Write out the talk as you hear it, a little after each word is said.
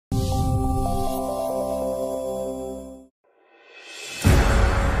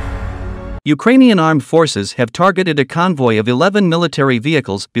Ukrainian armed forces have targeted a convoy of 11 military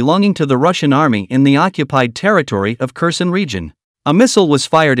vehicles belonging to the Russian army in the occupied territory of Kherson region. A missile was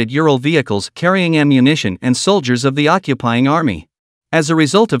fired at Ural vehicles carrying ammunition and soldiers of the occupying army. As a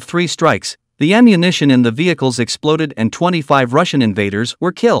result of 3 strikes, the ammunition in the vehicles exploded and 25 Russian invaders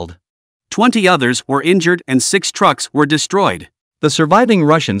were killed. 20 others were injured and 6 trucks were destroyed. The surviving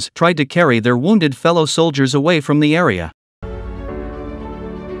Russians tried to carry their wounded fellow soldiers away from the area.